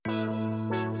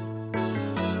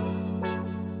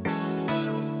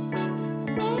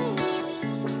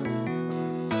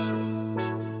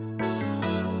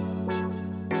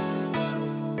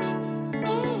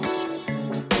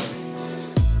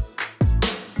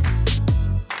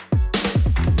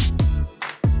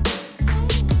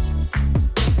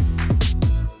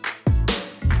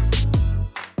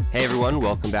everyone.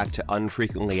 Welcome back to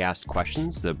Unfrequently Asked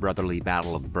Questions, the brotherly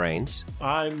battle of the brains.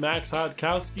 I'm Max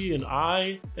Hodkowski, and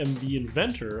I am the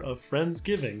inventor of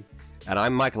Friendsgiving. And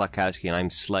I'm Mike Lakowski, and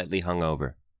I'm slightly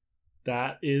hungover.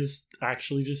 That is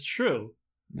actually just true.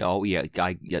 Oh, yeah,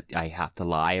 I have to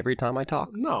lie every time I talk?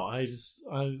 No, I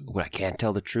can't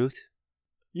tell the truth?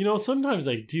 You know, sometimes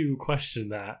I do question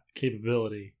that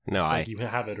capability. No, like you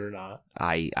have it or not.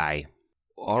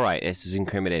 All right, this is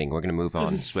incriminating. We're going to move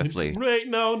on swiftly. Right,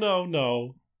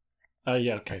 no.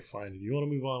 Yeah, okay, fine. If you want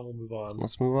to move on, we'll move on.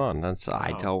 Let's move on.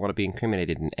 I don't want to be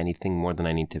incriminated in anything more than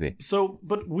I need to be. So,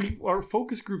 but our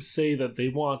focus groups say that they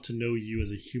want to know you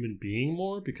as a human being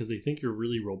more because they think you're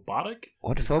really robotic.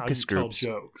 What focus groups?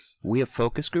 Tell jokes. We have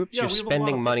focus groups? Yeah, you're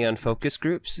spending money on focus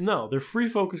groups? No, they're free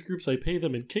focus groups. I pay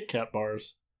them in Kit Kat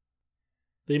bars.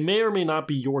 They may or may not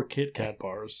be your Kit Kat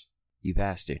bars. You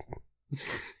bastard.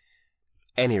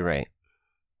 Any rate.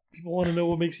 People want to know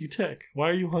what makes you tick. Why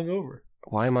are you hungover?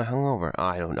 Why am I hungover?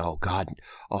 I don't know. God.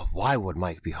 Oh, why would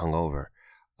Mike be hungover?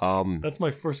 That's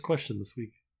my first question this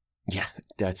week. Yeah,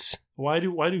 that's... Why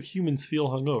do humans feel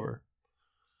hungover?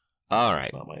 All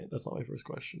right. That's not my first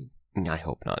question. I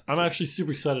hope not. I'm actually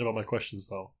super excited about my questions,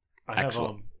 though. I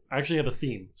actually have a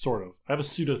theme, sort of. I have a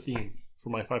pseudo theme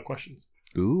for my 5 questions.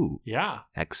 Ooh. Yeah.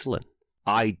 Excellent.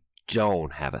 I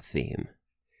don't have a theme.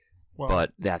 Well,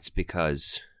 but that's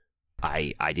because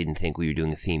I didn't think we were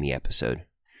doing a themey episode.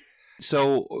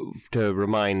 So, to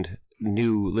remind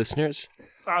new listeners,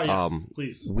 yes,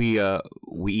 please.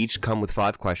 We each come with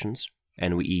 5 questions,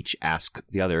 and we each ask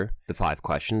the other the 5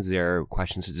 questions. They're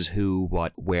questions such as who,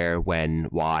 what, where, when,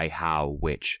 why, how,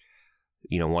 which.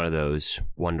 You know, one of those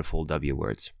wonderful W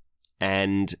words.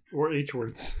 Or H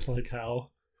words, like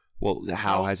how. Well,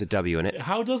 how has a W in it.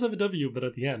 How does have a W, but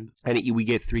at the end. And we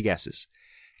get 3 guesses.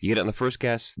 You get it on the first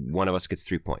guess, one of us gets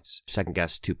 3 points. Second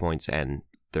guess, 2 points, and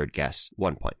third guess,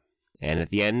 1 point. And at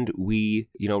the end, we,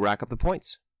 rack up the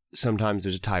points. Sometimes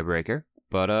there's a tiebreaker,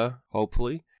 but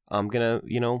hopefully I'm gonna,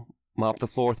 mop the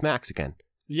floor with Max again.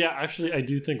 Yeah, actually, I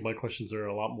do think my questions are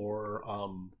a lot more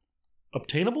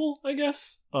obtainable, I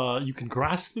guess. You can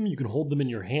grasp them, you can hold them in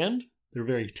your hand. They're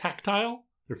very tactile.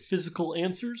 They're physical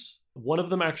answers. One of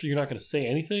them, actually, you're not going to say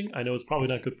anything. I know it's probably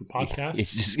not good for podcasts.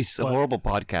 It's a horrible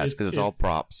podcast because it's all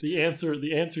props. The answer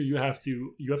you have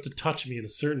to touch me in a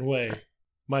certain way.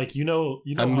 Mike, you know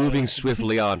I'm moving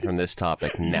swiftly on from this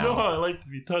topic now. You know how I like to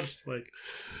be touched, Mike.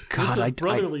 God, it's a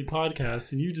brotherly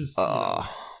podcast, and you just...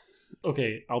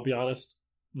 Okay, I'll be honest.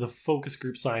 The focus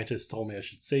group scientists told me I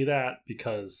should say that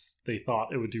because they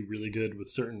thought it would do really good with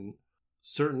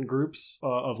certain groups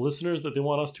of listeners that they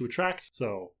want us to attract.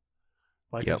 So,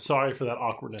 Mike, I'm sorry for that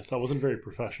awkwardness. That wasn't very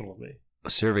professional of me. A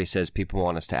survey says people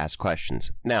want us to ask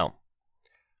questions. Now,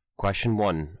 question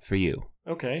 1 for you.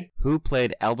 Okay. Who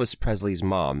played Elvis Presley's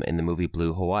mom in the movie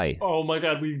Blue Hawaii? Oh my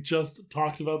God, we just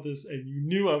talked about this and you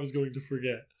knew I was going to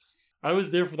forget. I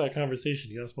was there for that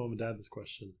conversation. You asked Mom and Dad this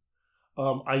question.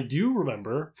 I do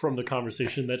remember from the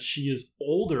conversation that she is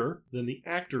older than the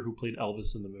actor who played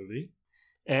Elvis in the movie.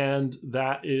 And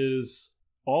that is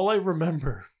all I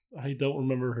remember. I don't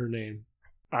remember her name.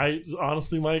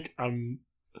 Honestly, Mike,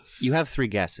 You have 3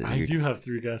 guesses. I do have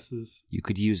 3 guesses. You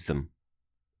could use them.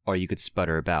 Or you could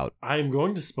sputter about. I'm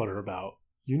going to sputter about.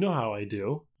 You know how I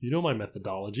do. You know my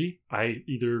methodology. I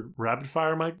either rapid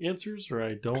fire my answers or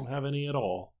I don't have any at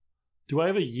all. Do I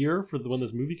have a year for when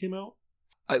this movie came out?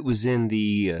 It was in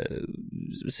the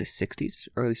 60s?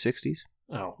 Early 60s?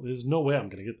 Oh, there's no way I'm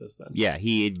going to get this then. Yeah,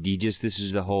 he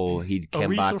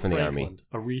came back from the army.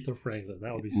 Aretha Franklin.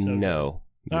 That would be so good.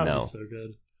 That would be so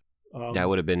good. That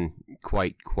would have been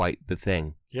quite the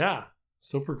thing. Yeah,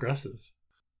 so progressive.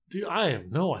 Dude, I have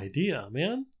no idea,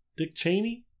 man. Dick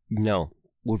Cheney? No,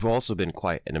 would have also been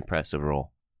quite an impressive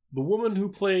role. The woman who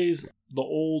plays the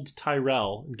old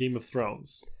Tyrell in Game of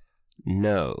Thrones?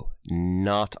 No,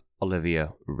 not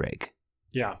Olivia Rigg.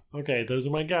 Yeah, okay, those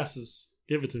are my guesses.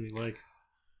 Give it to me, Mike.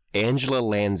 Angela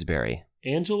Lansbury.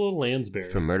 Angela Lansbury.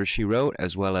 From Murder, She Wrote,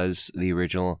 as well as the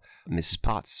original Mrs.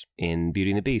 Potts in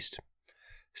Beauty and the Beast.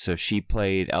 So she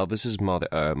played Elvis's mother,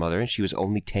 and she was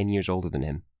only 10 years older than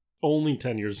him. Only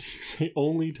 10 years. You say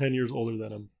only 10 years older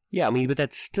than him. Yeah, I mean, but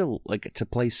that's still, like, to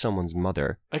play someone's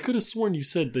mother. I could have sworn you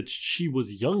said that she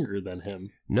was younger than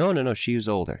him. No, she was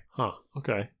older. Huh,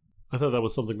 okay. I thought that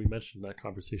was something we mentioned in that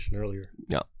conversation earlier.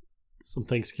 No. Some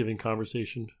Thanksgiving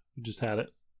conversation. We just had it.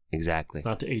 Exactly.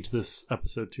 Not to age this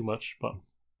episode too much, but...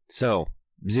 So,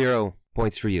 0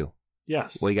 points for you.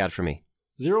 Yes. What you got for me?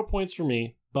 0 points for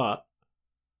me, but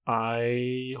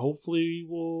I hopefully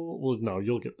will... Well, no,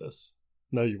 you'll get this.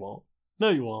 No, you won't.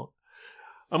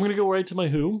 I'm going to go right to my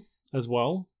who as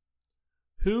well.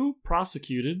 Who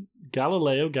prosecuted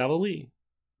Galileo Galilei?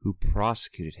 Who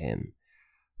prosecuted him?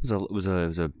 It was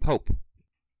a pope.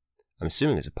 I'm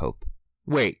assuming it's a pope.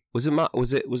 Wait, was it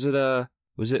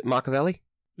Machiavelli?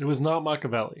 It was not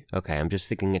Machiavelli. Okay, I'm just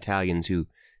thinking Italians who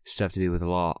stuff to do with the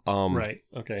law. Right.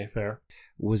 Okay, fair.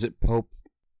 Was it Pope?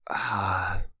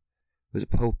 Was it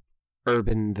Pope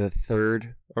Urban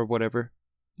III or whatever?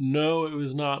 No, it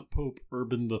was not Pope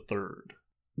Urban III.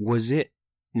 Was it?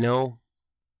 No,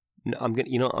 I'm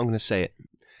gonna say it.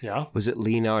 Yeah. Was it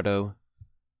Leonardo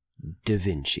da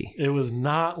Vinci? It was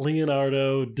not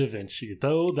Leonardo da Vinci,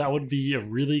 though. That would be a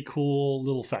really cool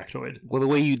little factoid. Well, the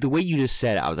way you just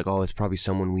said it, I was like, oh, it's probably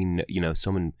someone we know,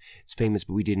 someone it's famous,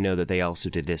 but we didn't know that they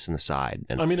also did this on the side.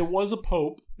 And, I mean, it was a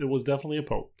pope. It was definitely a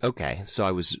pope. okay, so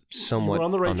I was somewhat You were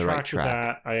on the right right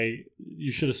track with that.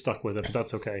 You should have stuck with it, but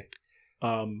that's okay.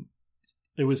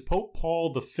 It was Pope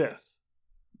Paul V.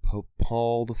 Pope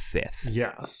Paul V.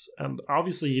 Yes, and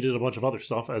obviously he did a bunch of other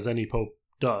stuff, as any pope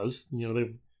does.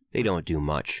 They don't do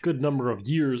much. Good number of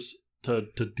years to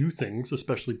do things,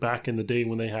 especially back in the day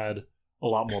when they had a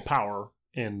lot more power.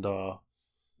 And,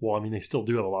 they still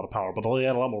do have a lot of power, but they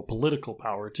had a lot more political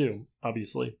power too,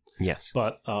 obviously. Yes.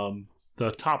 But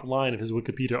the top line of his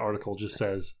Wikipedia article just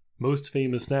says, most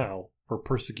famous now for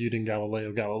persecuting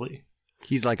Galileo Galilei.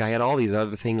 He's like, I had all these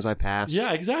other things I passed.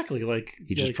 Yeah, exactly.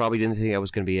 He just probably didn't think that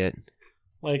was going to be it.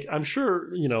 Like, I'm sure,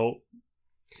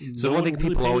 So no one thing really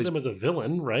people painted always him as a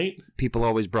villain, right? People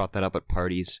always brought that up at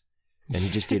parties, and he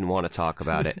just didn't want to talk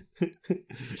about it.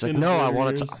 It's like, In no, his I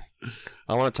want years.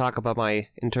 to talk about my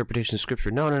interpretation of scripture.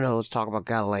 No, let's talk about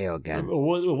Galileo again.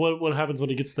 What happens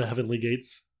when he gets to the heavenly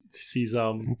gates? He sees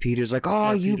And Peter's like,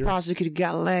 oh, you Peter. prosecuted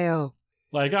Galileo.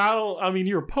 like,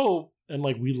 you're a pope, and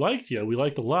like we liked you, we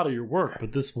liked a lot of your work,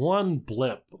 but this one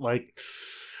blip, like,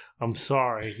 I'm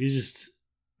sorry,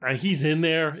 he's in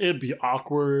there, it'd be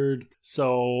awkward,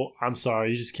 so I'm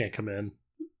sorry, you just can't come in.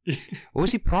 What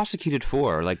was he prosecuted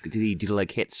for? Like, did he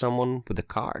hit someone with a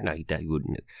car? No, he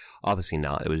wouldn't. Obviously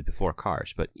not. It was before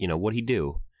cars. But what'd he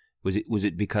do? Was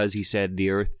it because he said the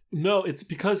Earth? No, it's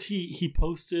because he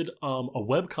posted a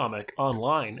webcomic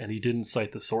online and he didn't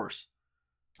cite the source.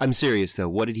 I'm serious though.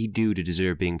 What did he do to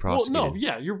deserve being prosecuted? Well, no,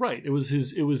 yeah, you're right. It was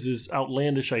his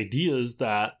outlandish ideas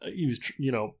that he was,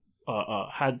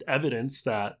 had evidence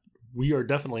that we are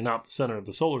definitely not the center of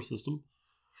the solar system.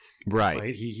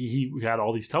 Right. He had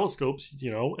all these telescopes,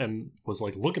 and was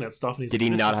like looking at stuff. And he's Did like, he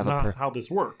this not is have not how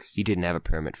this works? He didn't have a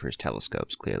permit for his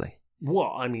telescopes, clearly.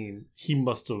 Well, I mean, he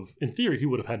must have. In theory, he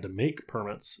would have had to make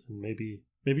permits, and maybe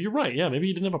you're right. Yeah, maybe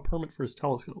he didn't have a permit for his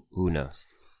telescope. Who knows?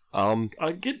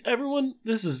 Get everyone.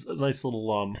 This is a nice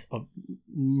little a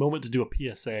moment to do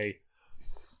a PSA.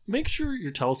 Make sure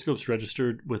your telescope's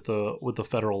registered with the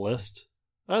federal list.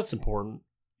 That's important.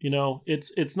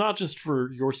 It's not just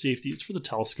for your safety; it's for the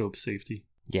telescope's safety.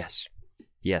 Yes,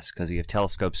 because you have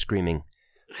telescopes screaming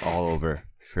all over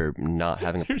for not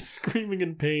having. They're screaming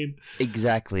in pain.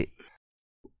 Exactly.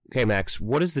 Okay, Max.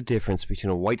 What is the difference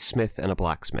between a whitesmith and a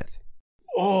blacksmith?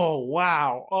 Oh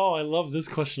wow! Oh, I love this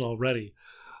question already.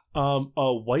 A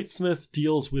whitesmith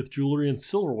deals with jewelry and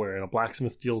silverware, and a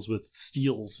blacksmith deals with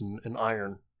steels and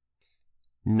iron.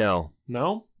 No.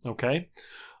 No? Okay.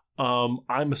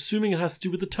 I'm assuming it has to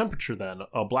do with the temperature then.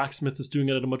 A blacksmith is doing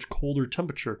it at a much colder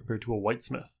temperature compared to a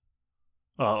whitesmith.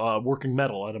 Working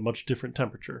metal at a much different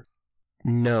temperature.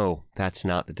 No, that's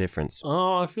not the difference.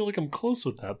 Oh, I feel like I'm close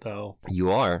with that though.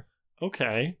 You are.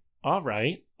 Okay. All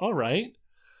right.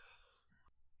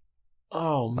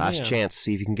 Oh, man. Last chance.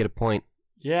 See if you can get a point.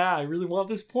 Yeah, I really want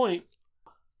this point.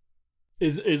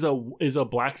 Is a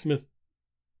blacksmith...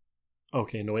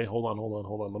 Okay, no, wait, hold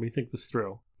on. Let me think this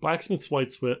through. Blacksmith,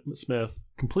 whitesmith,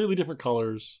 completely different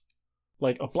colors.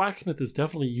 Like, a blacksmith is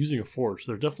definitely using a forge.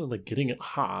 They're definitely, like, getting it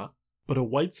hot. But a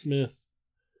whitesmith is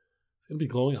going to be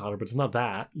glowing hotter, but it's not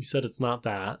that. You said it's not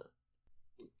that.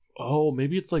 Oh,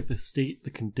 maybe it's, like,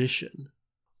 the condition.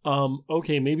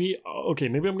 Okay, maybe I'm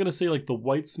going to say, like, the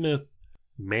whitesmith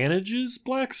manages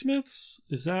blacksmiths.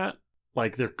 Is that...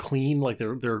 Like, they're clean, like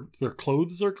their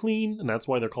clothes are clean, and that's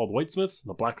why they're called whitesmiths. And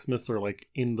the blacksmiths are like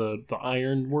in the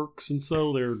iron works, and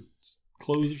so their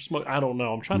clothes are smoked. I don't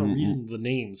know. I'm trying to reason the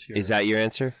names here. Is that your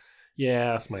answer?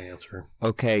 Yeah, that's my answer.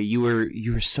 Okay, you were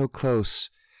so close.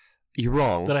 You're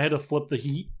wrong. That I had to flip the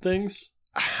heat things?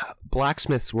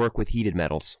 Blacksmiths work with heated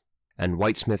metals, and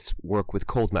whitesmiths work with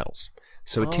cold metals.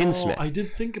 So a tinsmith. I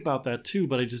did think about that too,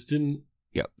 but I just didn't.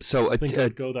 Yeah, so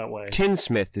I'd go that way.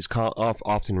 Tinsmith is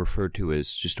often referred to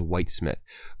as just a whitesmith.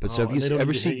 But so if you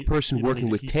ever see a person working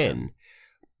with tin,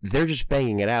 they're just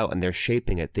banging it out and they're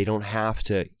shaping it. They don't have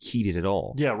to heat it at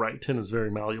all. Yeah, right. Tin is very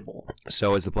malleable.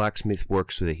 So as the blacksmith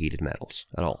works with the heated metals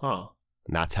at all. Huh.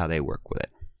 And that's how they work with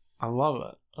it. I love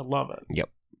it. I love it. Yep.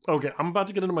 Okay, I'm about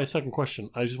to get into my second question.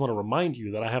 I just want to remind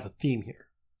you that I have a theme here.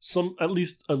 At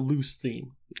least a loose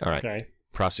theme. All right. Okay.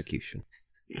 Prosecution.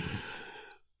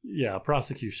 Yeah,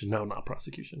 prosecution. No, not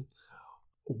prosecution.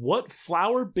 What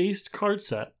flower-based card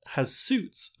set has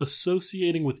suits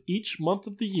associating with each month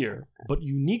of the year, but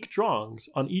unique drawings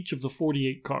on each of the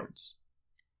 48 cards?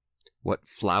 What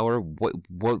flower?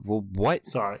 What?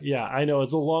 Sorry. Yeah, I know.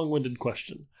 It's a long-winded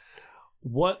question.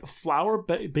 What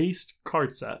flower-based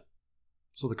card set,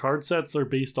 so the card sets are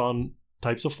based on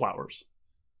types of flowers,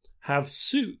 have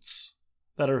suits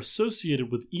that are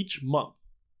associated with each month,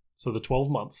 so the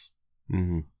 12 months,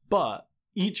 but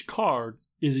each card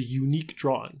is a unique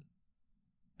drawing,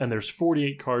 and there's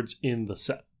 48 cards in the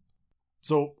set.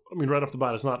 So, I mean, right off the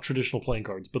bat, it's not traditional playing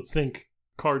cards, but think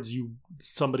cards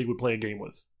somebody would play a game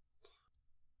with.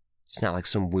 It's not like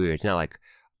some weird. It's not like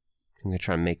I'm gonna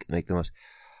try and make the most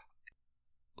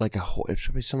like it's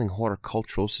probably something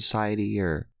horticultural society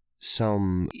or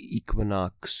some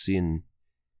equinox in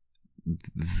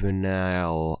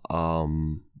Vernal.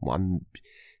 I'm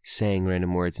saying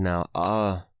random words now.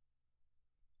 A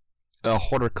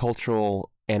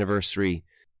horticultural anniversary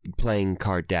playing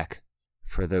card deck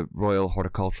for the Royal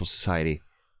Horticultural Society.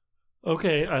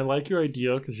 Okay, I like your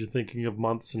idea because you're thinking of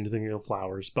months and you're thinking of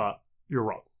flowers, but you're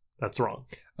wrong. That's wrong.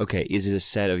 Okay, is it a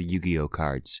set of Yu-Gi-Oh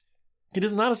cards? It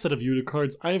is not a set of Yu-Gi-Oh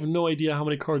cards. I have no idea how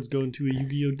many cards go into a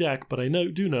Yu-Gi-Oh deck, but I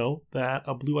do know that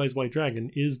a Blue Eyes White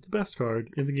Dragon is the best card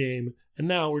in the game, and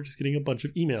now we're just getting a bunch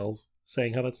of emails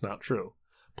saying how that's not true.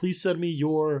 Please send me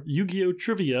your Yu-Gi-Oh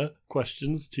trivia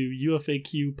questions to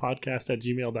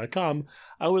ufaqpodcast@gmail.com.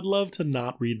 I would love to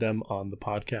not read them on the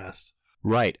podcast.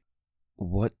 Right.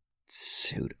 What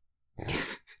suit?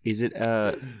 Is it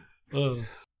I'm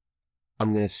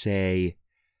gonna say.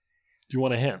 Do you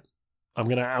want a hint? I'm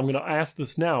gonna ask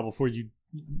this now before you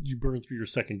burn through your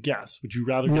second guess. Would you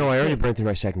rather? No, I already burned through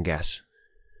my second guess.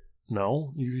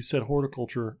 No, you said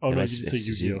horticulture. Oh, no, you didn't say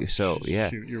Yu-Gi-Oh. So yeah,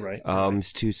 shoot, you're right.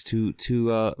 It's too.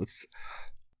 Let's.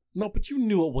 No, but you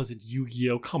knew it wasn't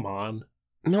Yu-Gi-Oh. Come on.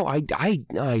 No, I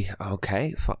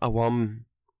okay.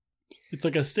 It's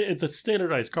like it's a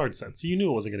standardized card set, so you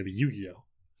knew it wasn't going to be Yu-Gi-Oh.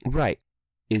 Right.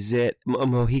 Is it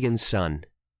Mohegan Sun?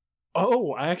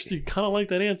 Oh, I actually kind of like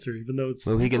that answer, even though it's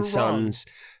Mohegan super wrong. Sun's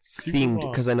themed,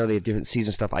 because I know they have different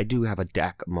season stuff. I do have a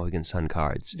deck of Mohegan Sun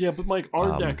cards. Yeah, but Mike,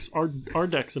 our decks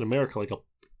in America, like a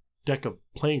deck of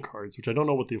playing cards, which I don't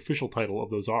know what the official title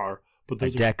of those are, but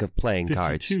those a deck of playing 52,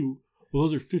 cards. Well,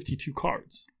 those are 52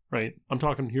 cards, right? I'm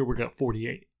talking here we got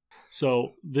 48.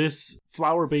 So this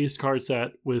flower-based card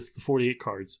set with the 48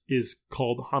 cards is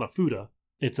called Hanafuda.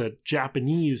 It's a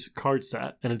Japanese card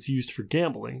set, and it's used for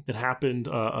gambling. It happened,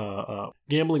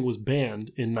 gambling was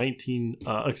banned in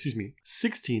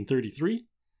 1633,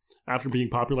 after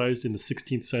being popularized in the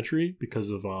 16th century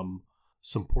because of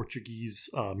some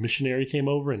Portuguese missionary came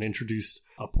over and introduced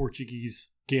a Portuguese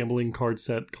gambling card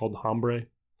set called Hambre.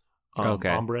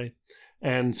 Hambre.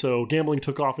 And so gambling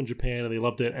took off in Japan, and they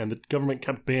loved it, and the government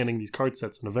kept banning these card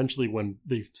sets, and eventually when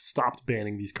they stopped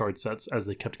banning these card sets, as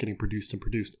they kept getting produced,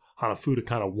 Hanafuda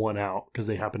kind of won out, because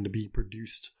they happened to be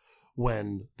produced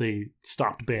when they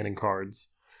stopped banning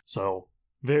cards. So,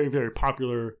 very, very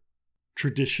popular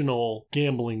traditional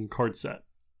gambling card set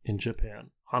in Japan.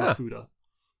 Hanafuda. Huh.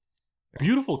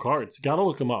 Beautiful cards. Gotta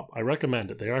look them up. I recommend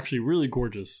it. They're actually really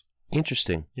gorgeous.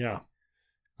 Interesting. Yeah.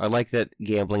 I like that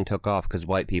gambling took off because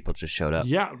white people just showed up.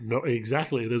 Yeah, no,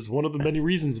 exactly. There's one of the many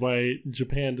reasons why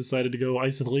Japan decided to go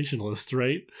isolationist,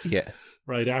 right? Yeah.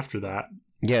 Right after that.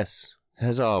 Yes.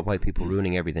 Has all white people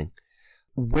ruining everything.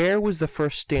 Where was the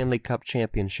first Stanley Cup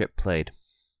championship played?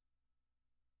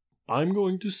 I'm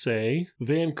going to say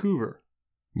Vancouver.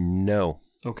 No.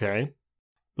 Okay.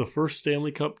 The first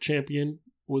Stanley Cup champion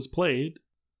was played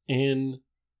in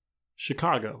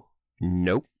Chicago.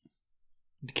 Nope.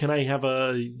 Can I have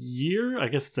a year? I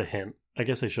guess it's a hint. I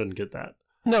guess I shouldn't get that.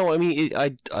 No, I mean,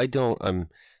 I don't. I'm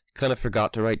kind of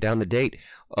forgot to write down the date,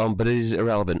 but it is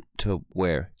irrelevant to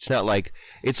where. It's not like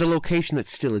it's a location that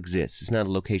still exists. It's not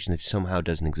a location that somehow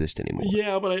doesn't exist anymore.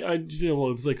 Yeah, but I it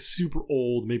was like super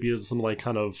old. Maybe it was some like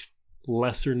kind of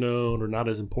lesser known or not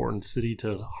as important city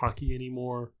to hockey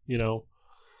anymore. You know,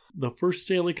 the first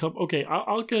Stanley Cup. Okay,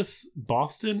 I'll guess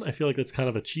Boston. I feel like that's kind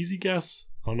of a cheesy guess.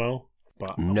 I don't know.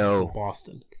 But no.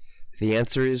 Boston. The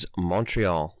answer is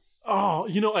Montreal. Oh,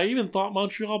 I even thought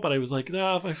Montreal, but I was like,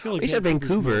 nah, I feel like you said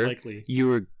Vancouver. You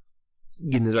were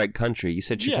in the right country. You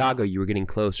said Chicago, you were getting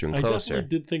closer and closer. I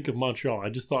definitely did think of Montreal. I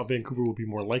just thought Vancouver would be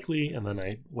more likely, and then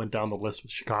I went down the list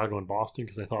with Chicago and Boston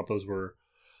because I thought those were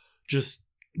just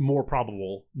more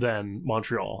probable than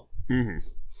Montreal. Mm-hmm.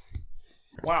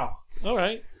 Wow. All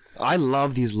right. I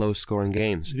love these low-scoring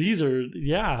games. These are,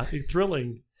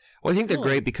 thrilling. Well, I think they're Cool.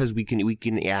 great because we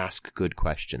can ask good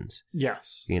questions,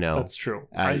 Yes. you know, That's true.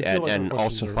 and our also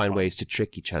questions are find fun. ways to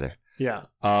trick each other. Yeah.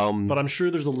 But I'm sure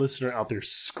there's a listener out there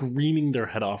screaming their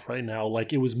head off right now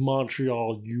like it was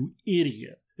Montreal, you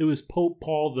idiot. It was Pope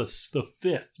Paul the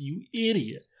Fifth, you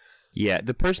idiot. Yeah,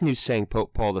 the person who's saying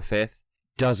Pope Paul V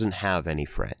doesn't have any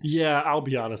friends. Yeah, I'll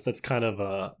be honest. That's kind of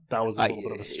that was a little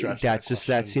bit of a stretch. That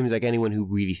question. seems like anyone who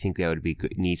really think that would be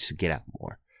good needs to get out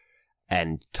more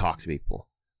and talk to people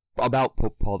about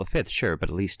Pope Paul V. Sure, but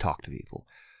at least talk to people.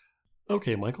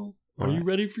 Okay, Michael, are All you right.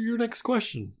 ready for your next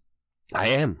question? I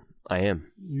am.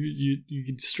 You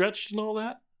get stretched and all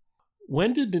that.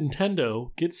 When did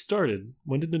Nintendo get started?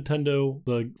 When did Nintendo,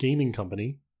 the gaming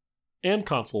company and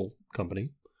console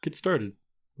company, get started?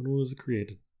 When was it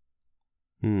created?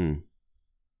 You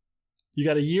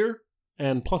got a year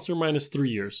and plus or minus 3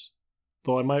 years.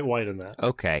 Though I might widen that.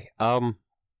 Okay.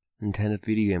 Nintendo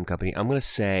video game company. I'm gonna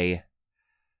say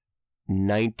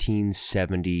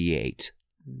 1978,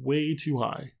 Way too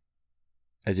high.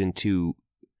 as in two.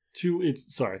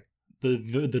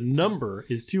 The number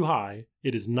is too high.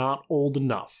 It is not old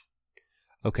enough.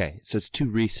 Okay, so it's too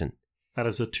recent. That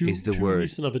is Is the too word.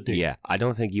 recent of a date. Yeah, I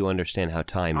don't think you understand how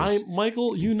time is.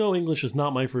 Michael, you know English is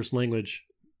not my first language.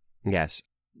 Yes,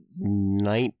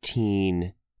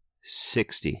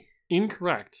 1960.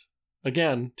 Incorrect.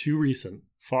 Again, too recent.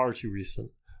 Far too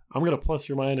recent. I'm going to plus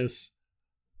or minus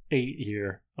 8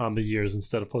 here on the years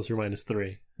instead of plus or minus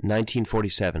 3.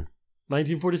 1947.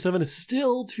 1947 is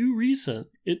still too recent.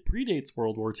 It predates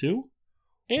World War II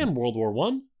and World War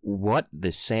I. What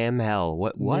the Sam hell?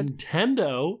 What?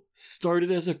 Nintendo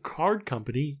started as a card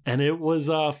company, and it was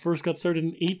first got started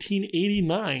in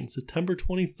 1889, September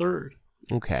 23rd.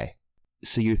 Okay,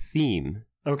 so your theme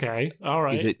Okay, all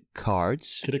right. is it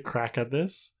cards? Get a crack at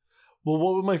this? Well,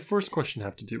 what would my first question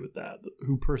have to do with that?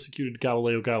 Who persecuted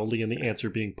Galileo Galilei, and the answer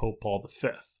being Pope Paul V?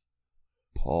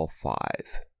 Paul V.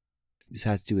 This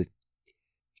has to do with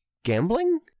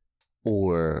gambling,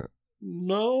 or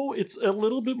No, it's a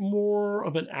little bit more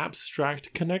of an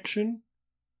abstract connection.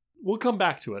 We'll come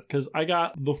back to it because I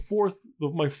got my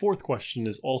fourth question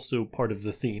is also part of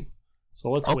the theme.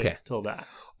 So let's wait till that.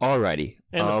 alrighty.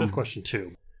 And the fifth question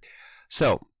too.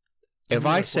 So, if Give me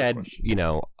I my fourth said, question.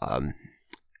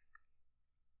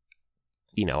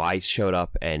 I showed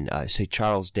up and say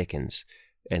Charles Dickens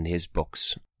and his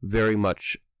books, very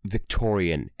much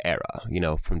Victorian era,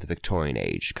 from the Victorian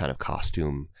age kind of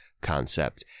costume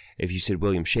concept. If you said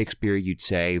William Shakespeare, you'd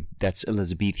say that's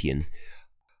Elizabethan.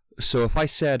 So if I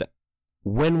said,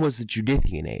 when was the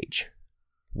Judithian age?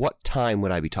 What time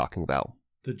would I be talking about?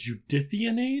 The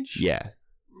Judithian age? Yeah.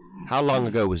 How long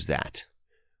ago was that?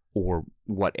 Or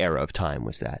what era of time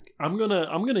was that? I'm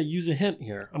gonna use a hint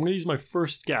here. I'm gonna use my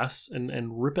first guess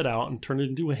and rip it out and turn it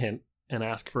into a hint and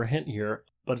ask for a hint here,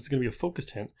 but it's gonna be a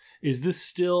focused hint. Is this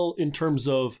still in terms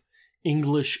of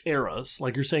English eras?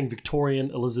 Like you're saying Victorian,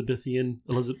 Elizabethan,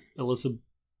 Elizabethan.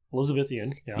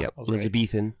 Yeah, Yep, I was right.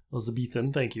 Elizabethan.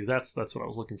 Elizabethan, thank you. That's what I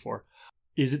was looking for.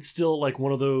 Is it still like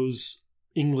one of those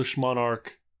English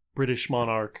monarch, British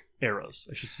monarch eras?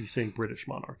 I should be saying British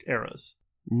monarch eras.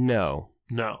 No.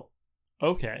 No.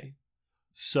 Okay.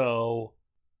 So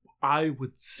I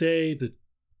would say the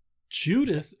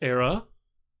Judith era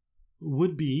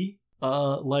would be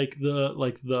maybe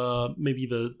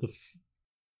the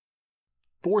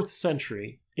 4th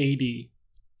century AD.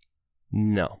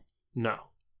 No. No.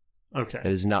 Okay.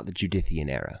 It is not the Judithian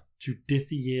era.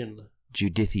 Judithian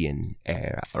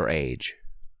era or age.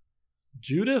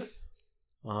 Judith?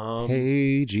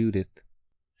 Hey, Judith.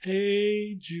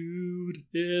 Hey, Judith.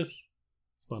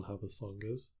 That's not how the song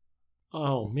goes.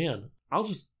 Oh, man. I'll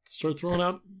just start throwing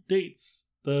out dates.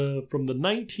 Nope,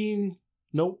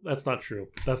 that's not true.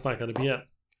 That's not going to be it.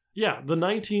 Yeah, the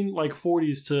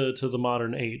 40s to the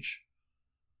modern age.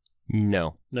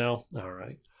 No. No? All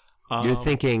right. You're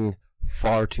thinking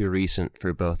far too recent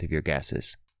for both of your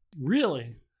guesses.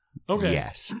 Really? Okay.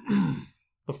 Yes.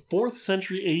 The 4th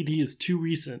century AD is too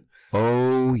recent.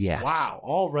 Oh, yes. Wow.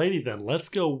 Alrighty then. Let's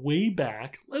go way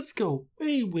back. Let's go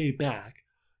way, way back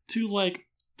to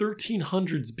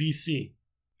 1300s BC.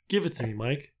 Give it to me,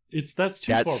 Mike. That's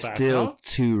too far back. That's still huh?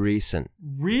 too recent.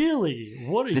 Really?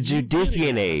 What are The you Judithian getting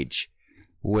at? age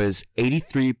was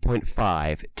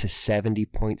 83.5 to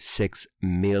 70.6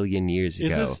 million years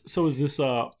ago. Is this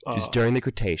Just during the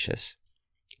Cretaceous.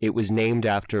 It was named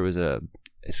after,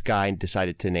 this guy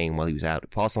decided to name while he was out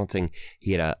fossil hunting.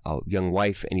 He had a young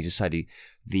wife, and he decided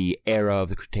the era of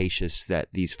the Cretaceous that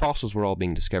these fossils were all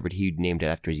being discovered, he named it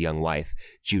after his young wife,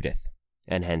 Judith,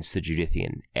 and hence the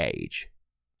Judithian age.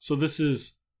 So this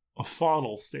is a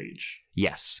faunal stage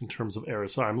Yes. in terms of era.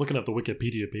 Sorry, I'm looking at the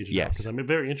Wikipedia page Yes. because I'm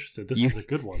very interested. This You- is a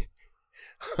good one.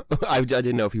 I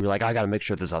didn't know if you were like, I got to make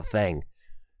sure there's a thing.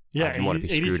 Yeah, I didn't want to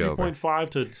be screwed over. 83.5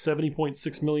 to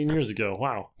 70.6 million years ago.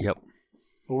 Wow. Yep.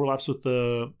 Overlaps with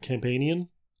the Campanian.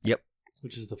 Yep.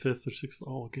 Which is the 5th or 6th.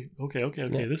 Oh, okay.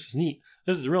 Yeah. This is neat.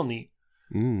 This is real neat.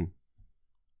 Mm.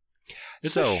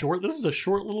 This So- is a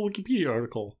short little Wikipedia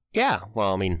article. Yeah,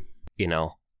 well, I mean,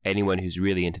 anyone who's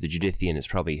really into the Judithian is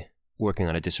probably working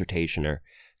on a dissertation or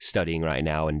studying right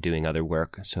now and doing other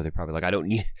work. So they're probably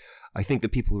like, I think the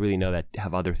people who really know that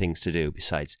have other things to do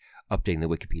besides updating the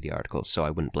Wikipedia articles, so I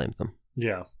wouldn't blame them.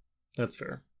 Yeah, that's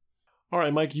fair. All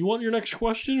right, Mike, you want your next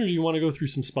question or do you want to go through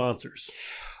some sponsors?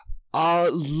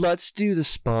 Let's do the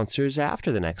sponsors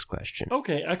after the next question.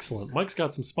 Okay, excellent. Mike's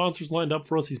got some sponsors lined up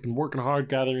for us. He's been working hard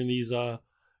gathering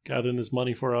this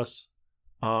money for us.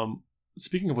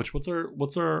 Speaking of which, what's our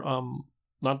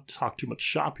not to talk too much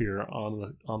shop here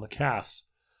on the cast,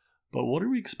 but what are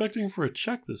we expecting for a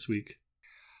check this week?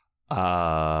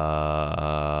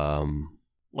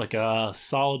 Like a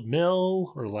solid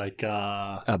mill or like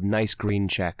a nice green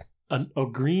check. a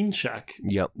green check.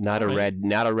 Yep, not All a right.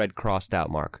 not a red crossed out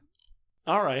mark.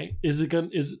 All right.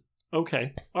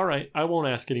 Okay. All right. I won't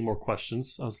ask any more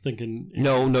questions. I was thinking.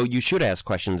 No, you should ask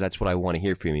questions. That's what I want to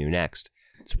hear from you next.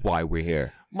 That's why we're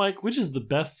here. Mike, which is the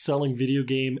best-selling video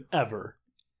game ever?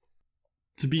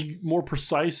 To be more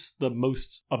precise, the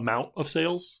most amount of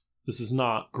sales. This is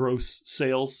not gross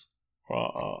sales.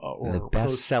 Or The gross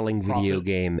best-selling video profit.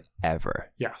 game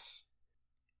ever. Yes.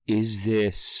 Is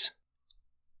this...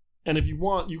 And if you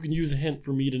want, you can use a hint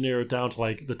for me to narrow it down to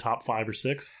like the top 5 or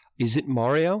 6. Is it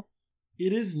Mario?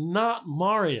 It is not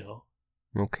Mario.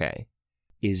 Okay.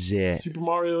 Is it... Super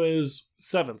Mario is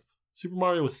 7th. Super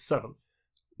Mario is 7th.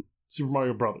 Super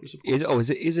Mario Brothers, of course.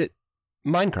 Is it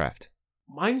Minecraft?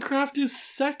 Minecraft is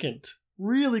 2nd.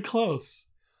 Really close.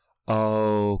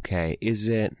 Okay. Is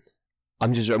it... I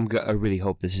really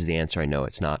hope this is the answer. I know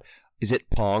it's not. Is it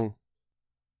Pong?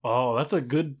 Oh, that's a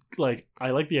good, I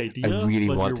like the idea. I really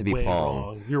but want you're to be way Pong.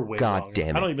 Wrong. You're way God wrong.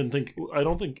 damn it. I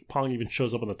don't think Pong even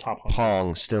shows up in the top 100.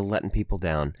 Pong still letting people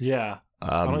down. Yeah.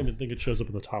 I don't Um, even think it shows up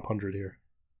in the top 100 here.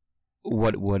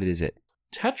 what is it?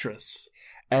 Tetris.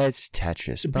 It's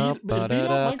Tetris. It beat out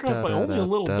Minecraft by only a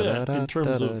little bit in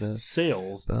terms of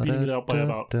sales. It's beating it out by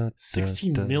about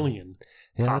 16 million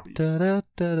copies. Grand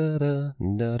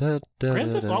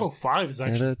Theft Auto 5 is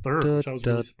actually 3rd, which I was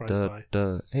really surprised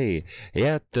by. Hey,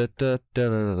 yeah.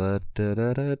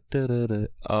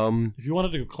 If you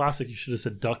wanted to go classic, you should have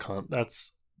said Duck Hunt.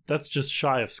 That's just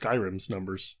shy of Skyrim's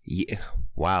numbers. Yeah.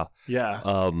 Wow. Yeah,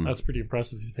 that's pretty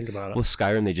impressive if you think about it. Well,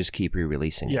 Skyrim they just keep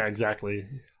re-releasing. Yeah, exactly.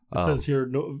 It says here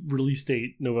release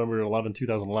date November 11,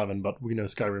 2011, but we know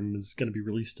Skyrim is going to be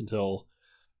released until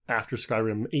after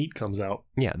Skyrim 8 comes out.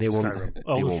 Yeah, they won't. Skyrim.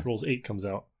 Elder Scrolls 8 comes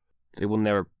out. They will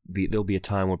never be. There'll be a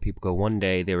time where people go, one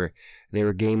day there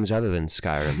were games other than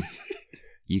Skyrim.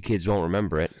 You kids won't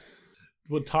remember it.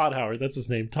 Well, Todd Howard, that's his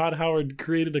name. Todd Howard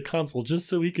created a console just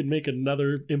so he could make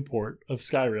another import of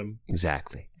Skyrim.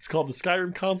 Exactly. It's called the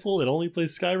Skyrim console. It only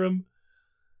plays Skyrim.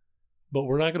 But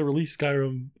we're not going to release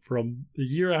Skyrim from a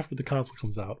year after the console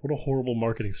comes out. What a horrible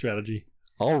marketing strategy.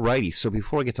 Alrighty, so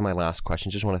before I get to my last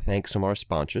question, just want to thank some of our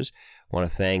sponsors. I want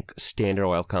to thank Standard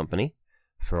Oil Company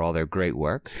for all their great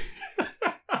work.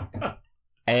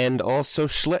 And also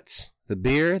Schlitz, the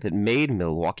beer that made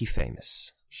Milwaukee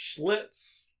famous.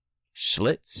 Schlitz,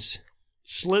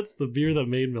 the beer that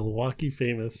made Milwaukee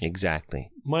famous. Exactly.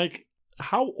 Mike,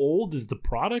 how old is the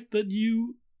product that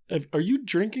you... Are you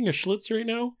drinking a Schlitz right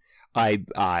now?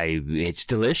 It's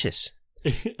delicious.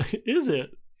 Is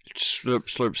it? Slurp,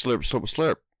 slurp, slurp,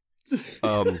 slurp,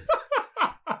 slurp.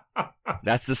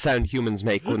 That's the sound humans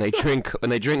make when they drink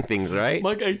things, right?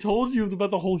 Mike, I told you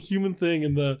about the whole human thing,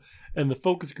 and the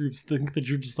focus groups think that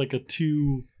you're just like a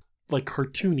too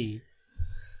cartoony.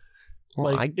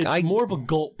 Well, It's more of a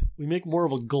gulp. We make more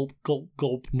of a gulp, gulp,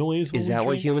 gulp noise. When Is we that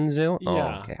what drink. humans do?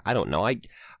 Yeah. Oh, okay. I don't know.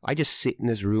 I just sit in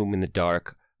this room in the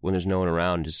dark when there's no one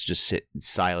around, just sit in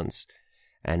silence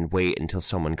and wait until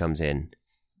someone comes in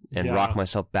and rock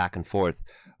myself back and forth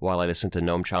while I listen to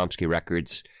Noam Chomsky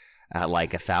records at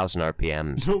like 1,000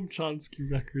 RPMs. Noam Chomsky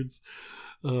records.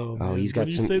 Oh, man. he's got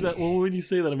when some... You say that, when you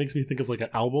say that, it makes me think of like an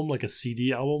album, like a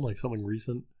CD album, like something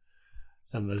recent.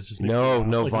 And that's just makes No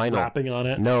me laugh, like he's vinyl. rapping on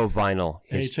it. No vinyl.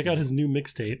 Hey, check out his new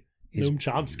mixtape. his- Noam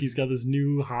Chomsky's got this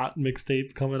new hot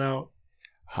mixtape coming out.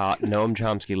 Hot Noam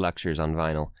Chomsky lectures on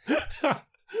vinyl.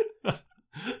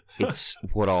 It's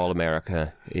what all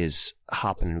America is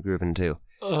hopping and grooving to.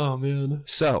 Oh man.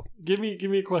 So, Give me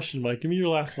a question, Mike. Give me your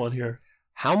last one here.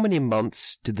 How many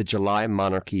months did the July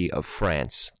monarchy of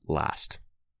France last?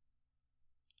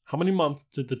 How many months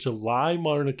did the July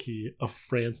monarchy of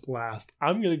France last?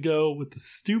 I'm going to go with the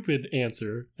stupid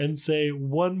answer and say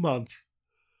 1 month.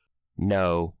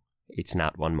 No, it's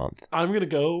not 1 month. I'm going to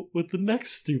go with the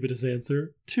next stupidest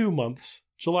answer, 2 months.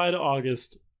 July to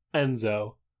August.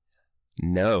 Enzo.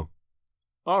 No.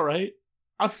 All right.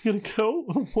 I'm going to go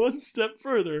one step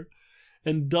further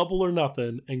and double or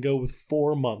nothing and go with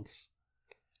 4 months.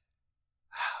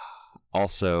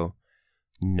 Also,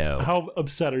 no. How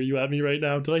upset are you at me right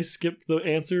now? Did I skip the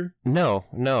answer? No.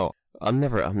 I'm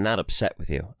not upset with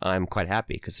you. I'm quite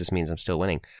happy because this means I'm still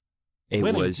winning.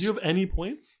 Winning? Do you have any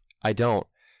points? I don't,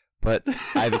 but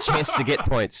I have a chance to get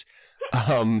points.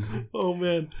 Oh,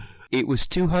 man. It was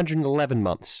 211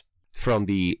 months from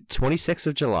the 26th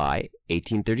of July,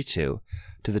 1832,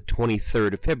 to the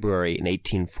 23rd of February in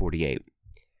 1848.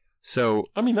 So,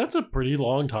 I mean, that's a pretty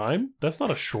long time. That's not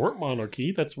a short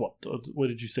monarchy. That's what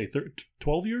did you say,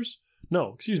 12 years?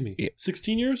 No, excuse me,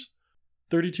 16 years?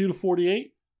 32 to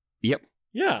 48? Yep.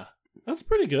 Yeah, that's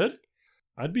pretty good.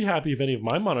 I'd be happy if any of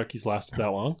my monarchies lasted that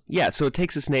long. Yeah, so it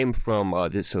takes its name from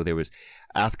this. So there was,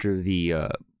 after the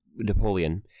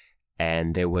Napoleon,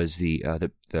 and there was the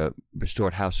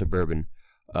restored House of Bourbon,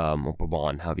 or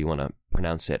Bourbon, however you want to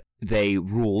pronounce it. They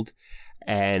ruled,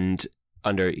 and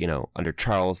under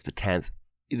Charles X,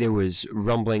 there was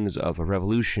rumblings of a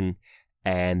revolution,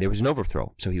 and there was an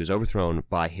overthrow. So he was overthrown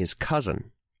by his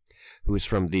cousin, who was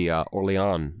from the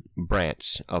Orleans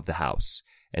branch of the house,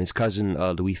 and his cousin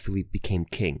Louis Philippe became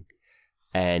king,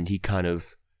 and he kind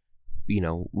of,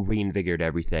 reinvigorated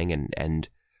everything, and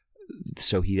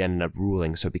so he ended up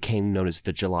ruling. So it became known as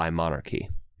the July Monarchy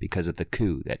because of the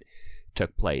coup that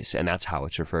took place, and that's how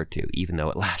it's referred to, even though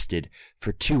it lasted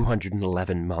for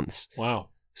 211 months. Wow.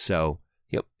 So,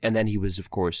 yep. And then he was, of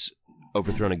course,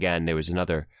 overthrown again. There was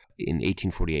another in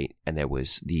 1848, and there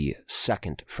was the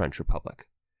Second French Republic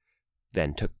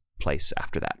then took place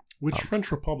after that. Which French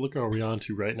Republic are we on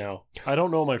to right now? I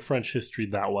don't know my French history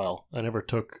that well. I never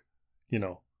took,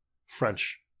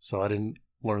 French, so I didn't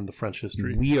learn the French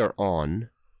history. We are on,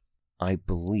 I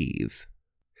believe...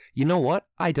 You know what?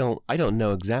 I don't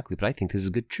know exactly, but I think this is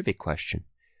a good trivia question.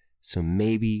 So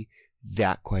maybe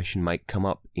that question might come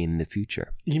up in the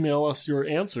future. Email us your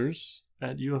answers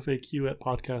at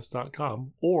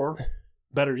ufaq@podcast.com, or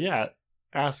better yet,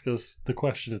 ask us the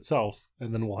question itself,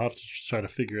 and then we'll have to try to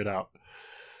figure it out.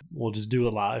 We'll just do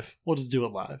it live.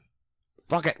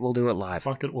 Fuck it, we'll do it live.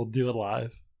 We'll do it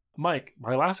live. Mike,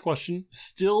 my last question,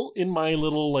 still in my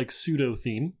little pseudo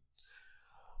theme,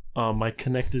 my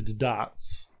connected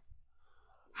dots.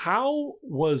 How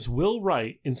was Will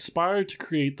Wright inspired to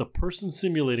create the person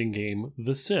simulating game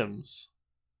The Sims?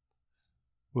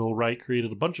 Will Wright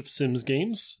created a bunch of Sims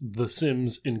games, The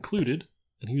Sims included,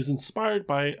 and he was inspired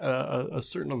by a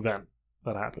certain event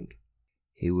that happened.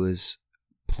 He was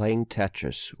playing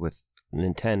Tetris with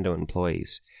Nintendo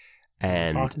employees,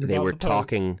 and they were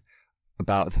talking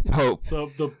about the Pope.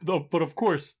 But of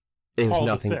course, it was Paul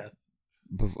nothing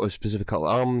V. specific.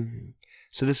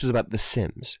 So this was about The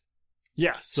Sims.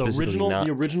 Yes, the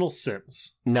original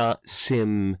Sims. Not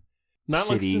Sim Not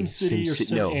City, like SimCity or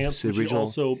SimAnts, which he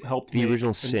also helped the make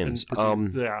original Sims.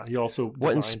 Yeah, he also designed.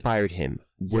 What inspired him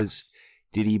was,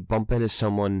 did he bump into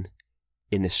someone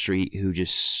in the street who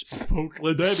just spoke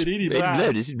like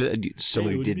that?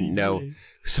 someone who didn't know,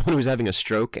 someone who was having a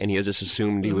stroke, and he just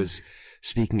assumed he was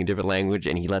speaking a different language,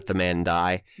 and he let the man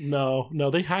die. No,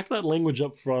 they hacked that language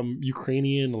up from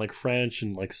Ukrainian, like French,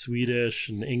 and like Swedish,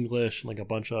 and English, and like a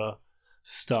bunch of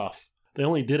stuff. They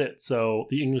only did it so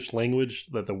the English language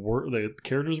that the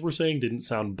characters were saying didn't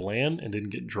sound bland and didn't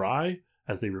get dry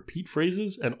as they repeat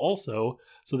phrases, and also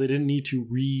so they didn't need to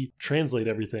re-translate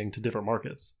everything to different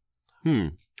markets.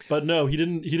 But no, he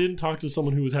didn't talk to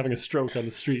someone who was having a stroke on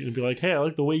the street and be like, "Hey, I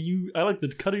like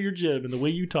the cut of your jib and the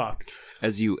way you talk."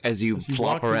 As you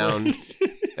flop around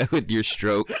with your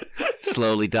stroke,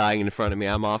 slowly dying in front of me,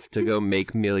 I'm off to go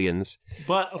make millions.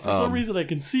 But for some reason, I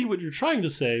can see what you're trying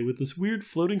to say with this weird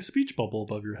floating speech bubble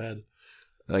above your head.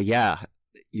 Yeah,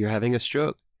 you're having a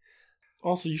stroke.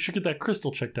 Also, you should get that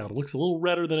crystal checked out. It looks a little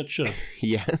redder than it should.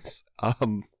 Yes.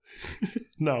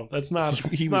 No, that's not.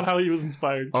 Not how he was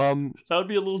inspired. That would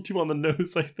be a little too on the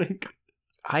nose, I think.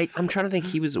 I'm trying to think.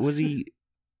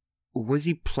 Was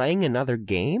he playing another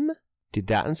game? Did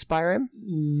that inspire him?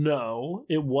 No,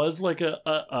 it was like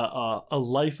a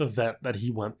life event that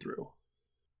he went through.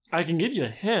 I can give you a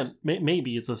hint.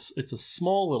 Maybe it's a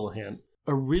small little hint.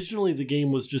 Originally, the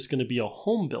game was just going to be a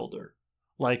home builder.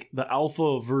 Like the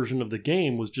alpha version of the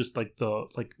game was just like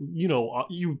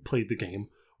you played the game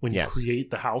when you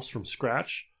create the house from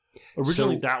scratch.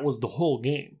 Originally, So- that was the whole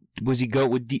game. Was he go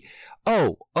with his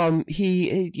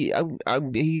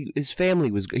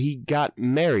family he got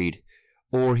married,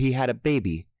 or he had a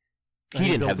baby. And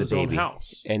He didn't built have the his own baby,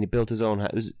 house. and he built his own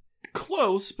house.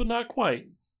 Close, but not quite.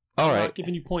 All I'm right, not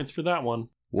giving you points for that one.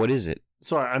 what is it?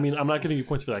 Sorry, I mean, I'm not giving you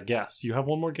points for that guess. Do you have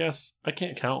one more guess? I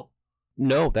can't count.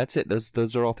 No, that's it.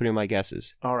 Those are all three of my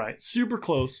guesses. All right, super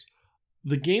close.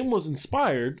 The game was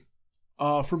inspired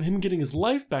from him getting his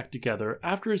life back together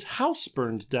after his house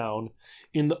burned down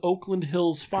in the Oakland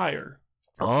Hills fire.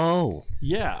 Oh,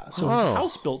 Yeah, so his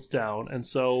house built down, and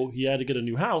so he had to get a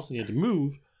new house and he had to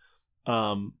move.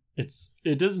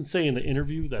 It doesn't say in the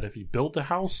interview that if he built a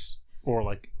house or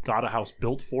like got a house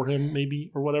built for him,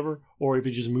 maybe or whatever, or if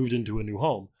he just moved into a new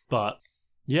home. But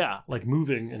yeah, like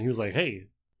moving, and he was like, "Hey,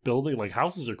 building like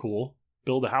houses are cool.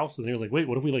 Build a house." And he was like, "Wait,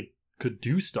 what if we like could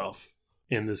do stuff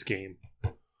in this game?"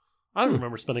 I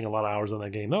remember spending a lot of hours on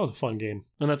that game. That was a fun game,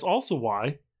 and that's also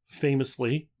why,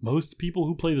 famously, most people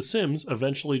who play The Sims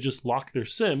eventually just lock their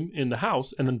sim in the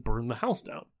house and then burn the house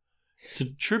down. It's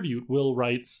to tribute Will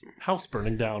Wright's house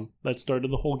burning down that started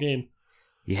the whole game,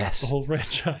 the yes. whole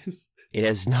franchise. It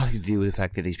has nothing to do with the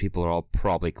fact that these people are all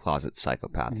probably closet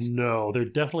psychopaths. No, they're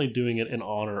definitely doing it in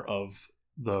honor of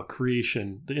the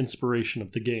creation, the inspiration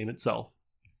of the game itself.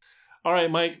 All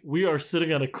right, Mike, we are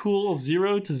sitting on a cool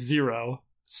 0-0.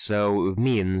 So it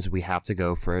means we have to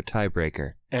go for a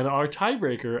tiebreaker. And our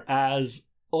tiebreaker, as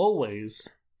always,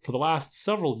 for the last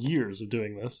several years of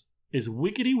doing this, is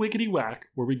Wickety Wickety Whack,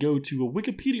 where we go to a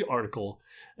Wikipedia article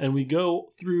and we go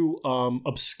through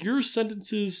obscure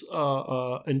sentences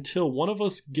until one of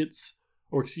us gets,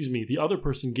 or excuse me, the other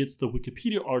person gets the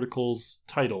Wikipedia article's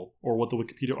title or what the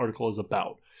Wikipedia article is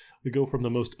about. We go from the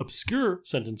most obscure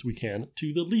sentence we can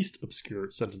to the least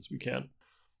obscure sentence we can.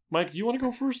 Mike, do you want to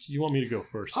go first? Or do you want me to go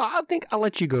first? I think I'll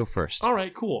let you go first. All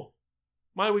right, cool.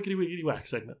 My Wickety Wickety Whack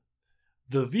segment.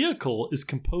 The vehicle is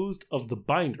composed of the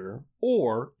binder,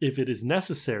 or if it is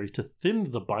necessary to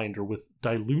thin the binder with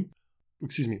a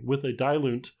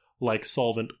diluent like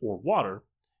solvent or water,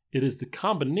 it is the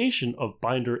combination of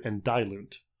binder and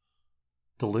diluent.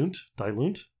 Diluent.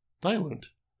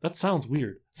 That sounds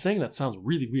weird. Saying that sounds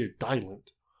really weird.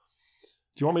 Diluent.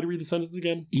 Do you want me to read the sentence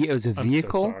again? Yeah, it was a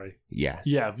vehicle? I'm so sorry. Yeah.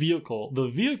 Yeah, vehicle. The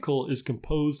vehicle is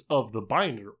composed of the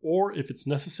binder, or if it's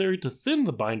necessary to thin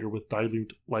the binder with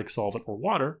dilute like solvent or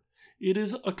water, it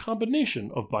is a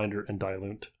combination of binder and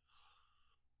diluent.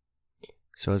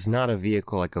 So it's not a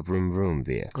vehicle like a vroom vroom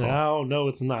vehicle. No,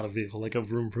 it's not a vehicle like a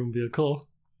vroom vroom vehicle.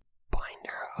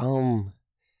 Binder.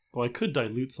 Well, I could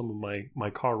dilute some of my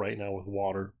car right now with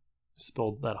water.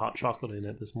 Spilled that hot chocolate in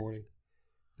it this morning.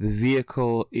 The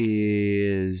vehicle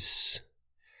is...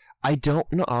 I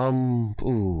don't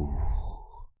know.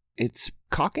 It's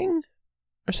caulking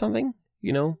or something,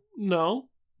 you know? No.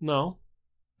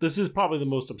 This is probably the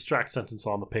most abstract sentence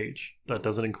on the page. That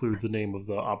doesn't include the name of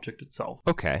the object itself.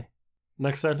 Okay.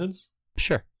 Next sentence?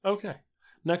 Sure. Okay.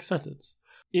 Next sentence.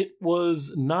 It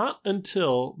was not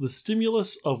until the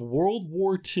stimulus of World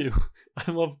War II.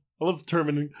 I love I love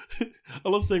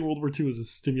saying World War II is a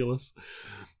stimulus.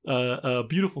 A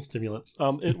beautiful stimulant.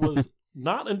 It was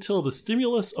not until the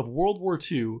stimulus of World War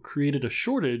II created a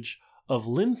shortage of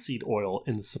linseed oil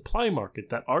in the supply market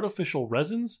that artificial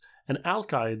resins and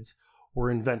alkyds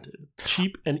were invented.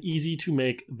 Cheap and easy to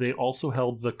make, they also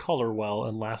held the color well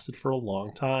and lasted for a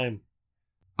long time.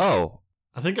 Oh.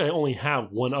 I think I only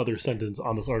have one other sentence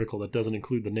on this article that doesn't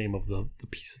include the name of the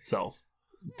piece itself.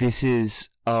 This is,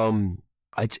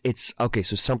 it's, okay,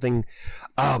 so something,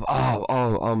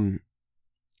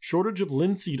 Shortage of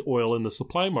linseed oil in the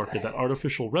supply market that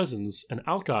artificial resins and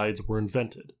alkyds were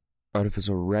invented.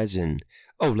 artificial resin.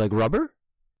 Oh, like rubber?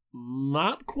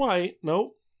 Not quite,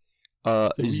 nope.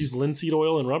 Did we use linseed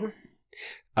oil and rubber?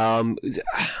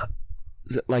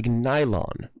 Is it like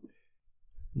nylon?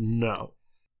 No.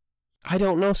 I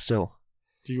don't know still.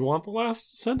 Do you want the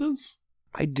last sentence?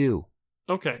 I do.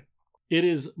 Okay. It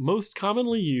is most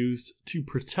commonly used to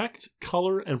protect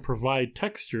color and provide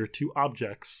texture to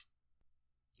objects.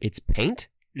 It's paint?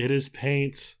 It is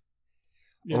paint.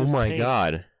 Oh my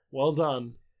god. Well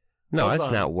done. No, Well that's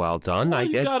done. not well done. Well,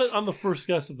 you got it on the first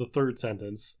guess of the third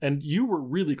sentence, and you were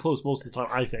really close most of the time.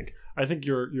 I think.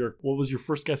 your what was your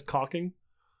first guess? Caulking,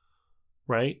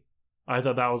 right? I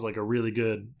thought that was like a really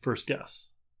good first guess.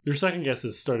 Your second guess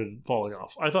has started falling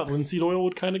off. I thought linseed oil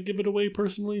would kind of give it away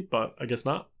personally, but I guess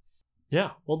not.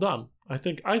 Yeah, well done. I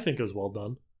think it was well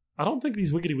done. I don't think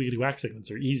these wiggity wiggity whack segments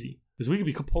are easy because we could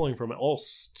be pulling from all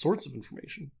sorts of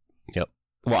information. Yep.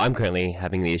 Well, I'm currently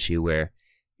having the issue where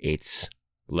it's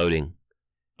loading.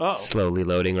 Oh, Slowly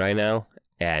loading right now,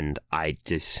 and I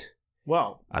just...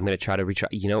 Well, I'm going to try to retry.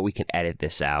 You know what? We can edit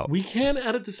this out. we can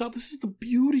edit this out. This is the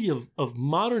beauty of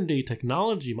modern day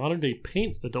technology, modern day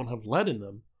paints that don't have lead in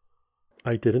them.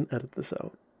 I didn't edit this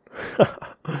out.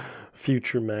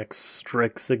 Future Max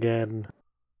strikes again.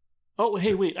 Oh,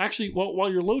 hey, wait. Actually,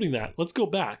 while you're loading that, let's go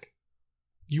back.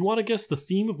 You want to guess the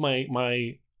theme of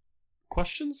my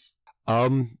questions?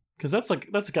 Because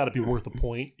that's got to be worth a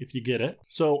point if you get it.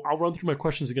 So I'll run through my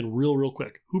questions again real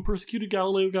quick. Who persecuted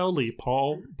Galileo Galilei?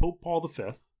 Pope Paul V.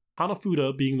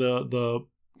 Hanafuda being the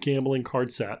gambling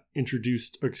card set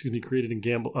created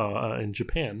in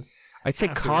Japan. I'd say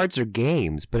cards are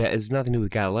games, but it has nothing to do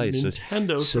with Galileo.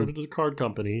 Nintendo started as a card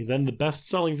company, then the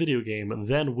best-selling video game, and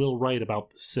then Will Wright about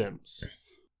The Sims.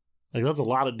 Like, that's a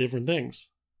lot of different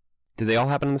things. Did they all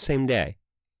happen on the same day?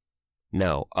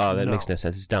 No. Oh, that No. makes no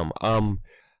sense. It's dumb. I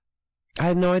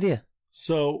have no idea.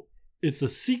 So, it's a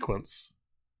sequence,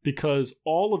 because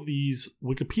all of these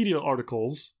Wikipedia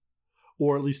articles,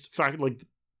 or at least, in fact, like,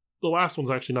 the last one's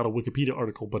actually not a Wikipedia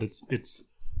article, but it's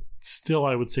still,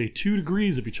 I would say, 2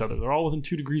 degrees of each other. They're all within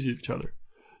 2 degrees of each other.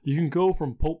 You can go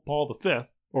from Pope Paul V,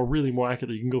 or really more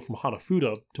accurately, you can go from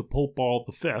Hanafuda to Pope Paul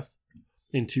V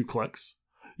in 2 clicks.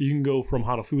 You can go from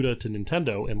Hanafuda to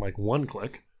Nintendo in like 1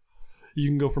 click. You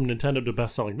can go from Nintendo to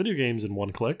best-selling video games in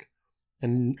 1 click.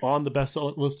 And on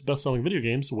the list of best-selling video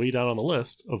games, way down on the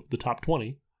list of the top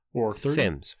 20 or 30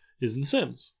 Sims. is The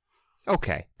Sims.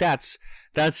 Okay, that's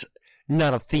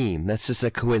not a theme. That's just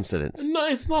a coincidence. No,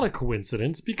 it's not a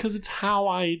coincidence because it's how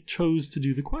I chose to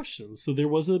do the questions. So there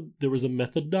was a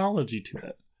methodology to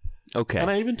it. Okay. And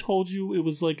I even told you it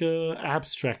was like a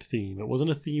abstract theme. It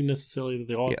wasn't a theme necessarily that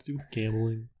they all have to do with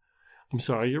gambling. I'm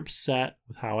sorry you're upset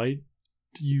with how I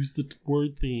use the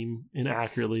word theme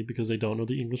inaccurately because I don't know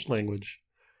the English language.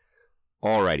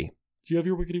 Alrighty. Do you have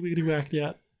your wickety whack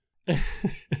yet?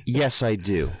 Yes, I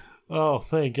do. Oh,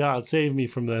 thank God. Save me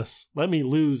from this. Let me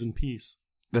lose in peace.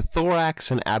 The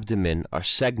thorax and abdomen are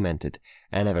segmented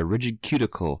and have a rigid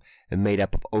cuticle and made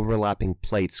up of overlapping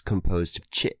plates composed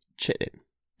of chitin.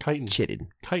 Chitin. Chitin.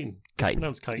 Chitin. It's Chitin.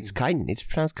 pronounced chitin. It's chitin. It's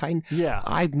pronounced chitin. Yeah.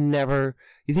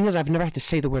 The thing is, I've never had to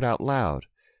say the word out loud.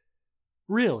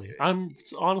 Really? I'm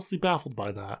honestly baffled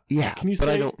by that. Yeah, Can you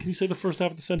but say the first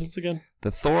half of the sentence again?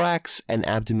 The thorax and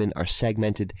abdomen are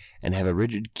segmented and have a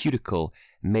rigid cuticle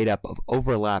made up of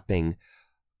overlapping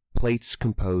plates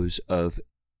composed of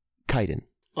chitin.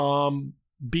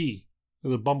 B.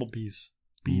 The bumblebees.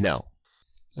 Bees. No.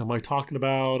 Am I talking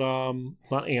about,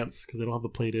 it's not ants because they don't have the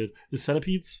plated. Is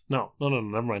centipedes? No,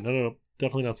 never mind. No.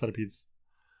 Definitely not centipedes.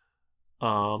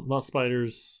 Not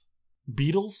spiders.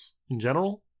 Beetles in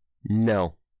general?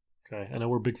 No. Okay, I know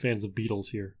we're big fans of beetles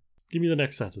here. Give me the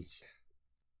next sentence.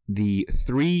 The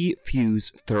 3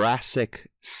 fused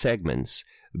thoracic segments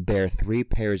bear 3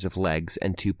 pairs of legs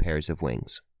and 2 pairs of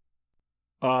wings.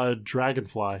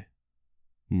 Dragonfly.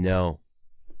 No.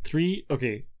 3,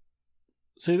 okay.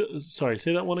 Say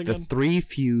that one again. The 3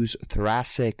 fused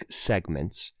thoracic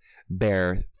segments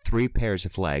bear 3 pairs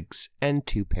of legs and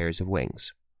 2 pairs of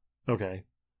wings. Okay.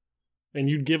 And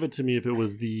you'd give it to me if it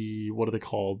was what are they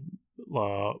called?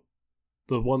 The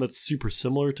one that's super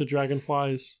similar to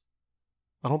dragonflies.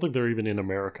 I don't think they're even in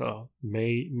America.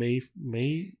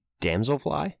 Damselfly?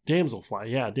 Damselfly,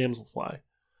 yeah, damselfly.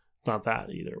 It's not that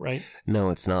either, right? No,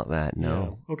 it's not that,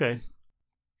 no. Yeah. Okay.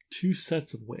 2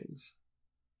 sets of wings.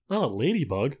 Not a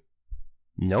ladybug.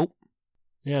 Nope.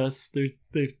 Yeah, they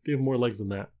have more legs than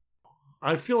that.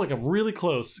 I feel like I'm really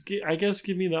close. I guess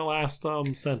give me that last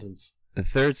sentence. The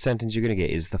third sentence you're going to get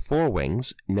is the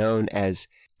forewings, known as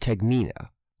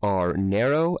tegmina, are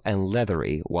narrow and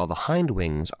leathery, while the hind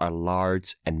wings are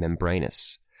large and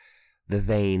membranous, the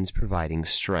veins providing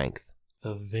strength.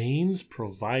 The veins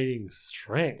providing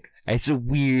strength. It's a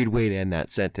weird way to end that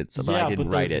sentence, but I didn't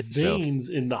write it. Yeah, but veins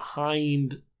in the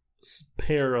hind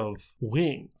pair of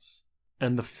wings,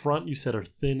 and the front you said are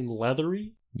thin and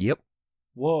leathery? Yep.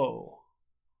 Whoa.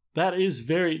 That is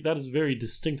very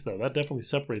distinct, though. That definitely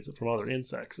separates it from other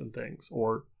insects and things.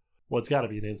 Or, well, it's got to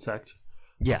be an insect.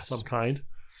 Yes. Of some kind.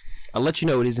 I'll let you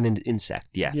know it is an insect,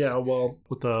 yes. Yeah, well,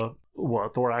 with the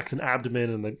thorax and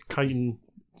abdomen and the chitin.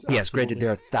 Yes, granted,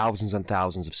 there are thousands and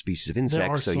thousands of species of insects,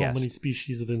 there are so so yes. many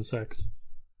species of insects.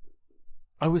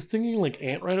 I was thinking like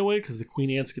ant right away because the queen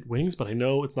ants get wings, but I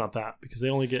know it's not that because they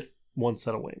only get 1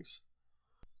 set of wings.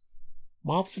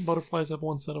 Moths and butterflies have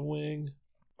 1 set of wing.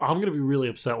 I'm going to be really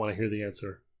upset when I hear the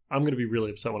answer. I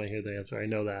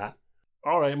know that.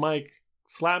 All right, Mike,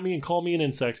 slap me and call me an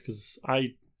insect because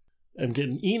I am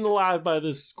getting eaten alive by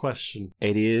this question.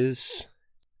 It is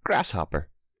grasshopper.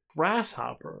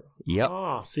 Grasshopper. Yep.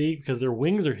 Ah, see, because their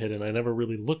wings are hidden. I never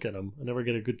really look at them. I never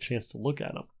get a good chance to look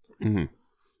at them.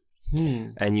 Mm-hmm.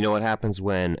 And you know what happens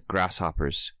when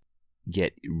grasshoppers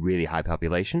get really high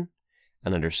population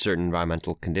and under certain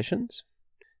environmental conditions?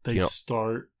 They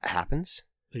start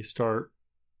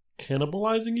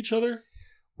cannibalizing each other?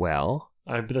 Well,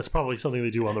 but that's probably something they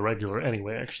do on the regular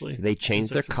anyway, actually. They change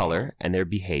their color and their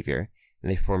behavior,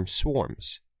 and they form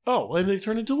swarms. Oh, and they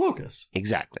turn into locusts.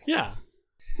 Exactly. Yeah.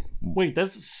 Wait,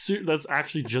 that's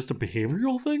actually just a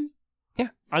behavioral thing? Yeah.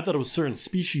 I thought it was certain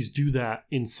species do that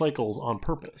in cycles on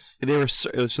purpose. There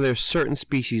are certain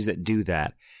species that do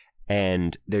that,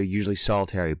 and they're usually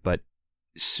solitary, but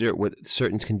with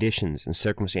certain conditions and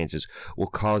circumstances will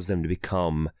cause them to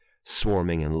become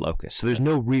swarming and locusts. So there's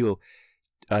no real,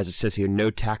 as it says here,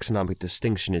 no taxonomic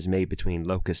distinction is made between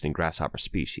locust and grasshopper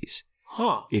species.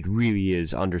 Huh. It really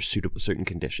is under certain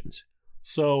conditions.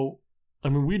 So, I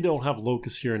mean, we don't have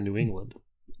locusts here in New England.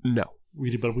 No.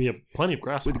 But we have plenty of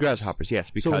grasshoppers. With grasshoppers, yes,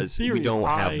 because we don't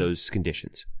have those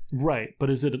conditions. Right, but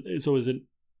is it,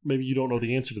 maybe you don't know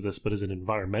the answer to this, but is it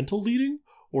environmental leading?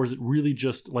 Or is it really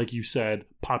just, like you said,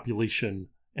 population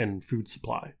and food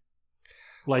supply?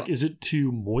 Like, is it too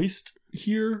moist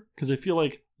here? Because I feel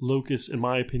like locusts, in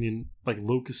my opinion, like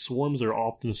locust swarms are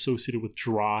often associated with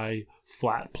dry,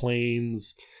 flat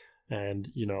plains and,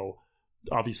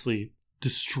 obviously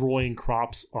destroying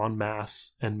crops en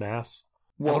masse.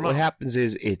 Well, what happens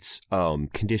is it's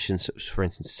conditions, for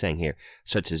instance, saying here,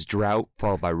 such as drought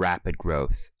followed by rapid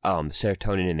growth. The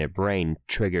serotonin in their brain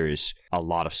triggers a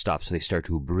lot of stuff, so they start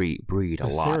to breed a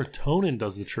lot. Serotonin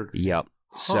does the trigger. Yep.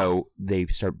 Huh. So they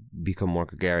become more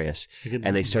gregarious,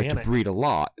 and they start to breed a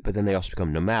lot. But then they also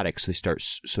become nomadic. So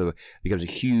it becomes a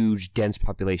huge, dense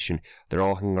population. They're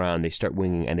all hanging around. They start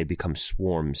winging, and they become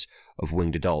swarms of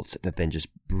winged adults that then just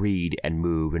breed and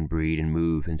move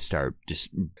and start just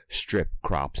strip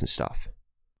crops and stuff.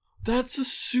 That's a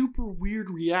super weird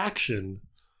reaction.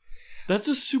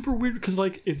 Because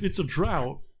like if it's a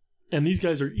drought and these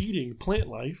guys are eating plant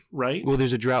life, right? Well,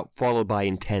 there's a drought followed by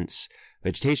intense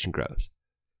vegetation growth.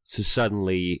 So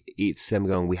suddenly it's them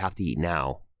going, we have to eat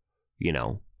now,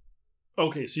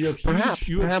 Okay, so you have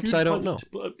perhaps I don't know.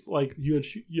 Like you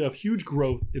have huge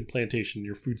growth in plantation,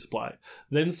 your food supply.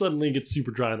 Then suddenly it gets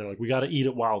super dry, and they're like, we got to eat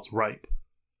it while it's ripe.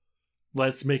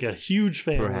 Let's make a huge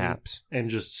famine and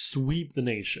just sweep the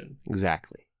nation.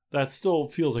 Exactly. That still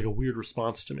feels like a weird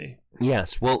response to me.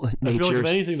 Yes, well, I feel like if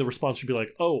anything, the response should be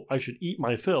like, oh, I should eat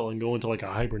my fill and go into like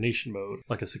a hibernation mode,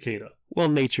 like a cicada. Well,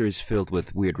 nature is filled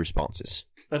with weird responses.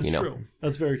 That's true.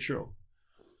 That's very true.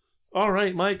 All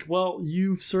right, Mike. Well,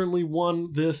 you've certainly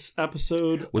won this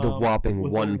episode. With a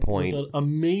whopping 1 point. With an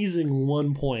amazing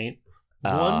 1 point.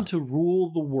 One to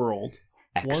rule the world.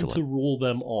 Excellent. One to rule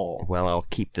them all. Well, I'll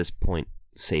keep this point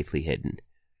safely hidden.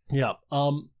 Yeah.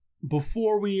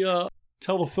 Before we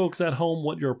tell the folks at home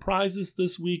what your prize is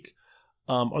this week,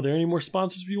 are there any more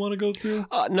sponsors you want to go through?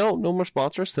 No more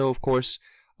sponsors. Though, of course,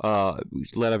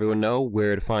 let everyone know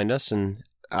where to find us and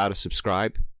how to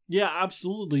subscribe. Yeah,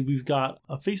 absolutely. We've got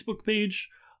a Facebook page.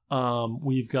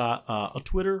 We've got a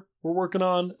Twitter we're working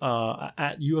on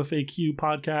at UFAQ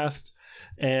Podcast.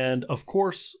 And of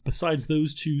course, besides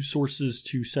those two sources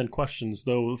to send questions,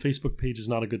 though the Facebook page is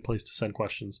not a good place to send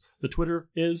questions, the Twitter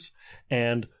is,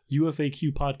 and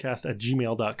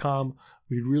UFAQpodcast@gmail.com.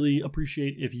 We'd really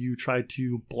appreciate if you tried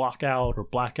to block out or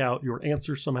black out your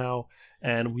answer somehow,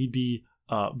 and we'd be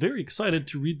very excited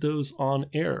to read those on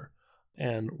air.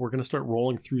 And we're going to start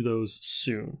rolling through those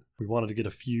soon. We wanted to get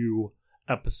a few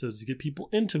episodes to get people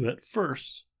into it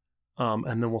first,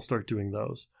 and then we'll start doing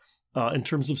those. In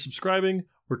terms of subscribing,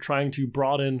 we're trying to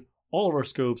broaden all of our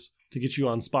scopes to get you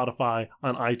on Spotify,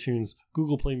 on iTunes,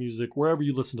 Google Play Music, wherever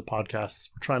you listen to podcasts.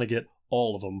 We're trying to get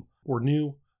all of them. We're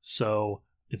new, so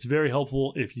it's very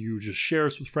helpful if you just share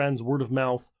us with friends, word of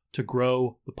mouth, to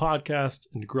grow the podcast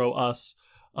and to grow us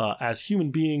as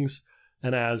human beings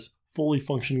and as fully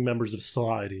functioning members of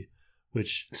society.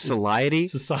 Society.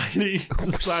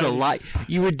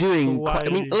 You were doing. I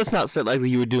mean, let's not say like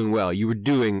you were doing well. You were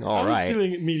doing all right. I was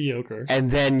doing mediocre.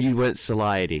 And then you went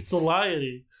Society. Is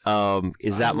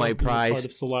that my prize? A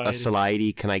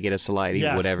Society? Can I get a Society?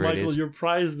 Yes, whatever Michael, it is. Your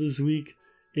prize this week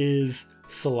is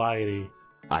Society.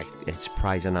 It's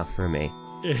prize enough for me.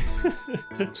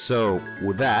 So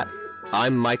with that,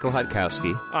 I'm Michael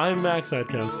Hutkowski. I'm Max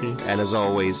Hutkowski. And as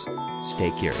always,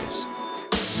 stay curious.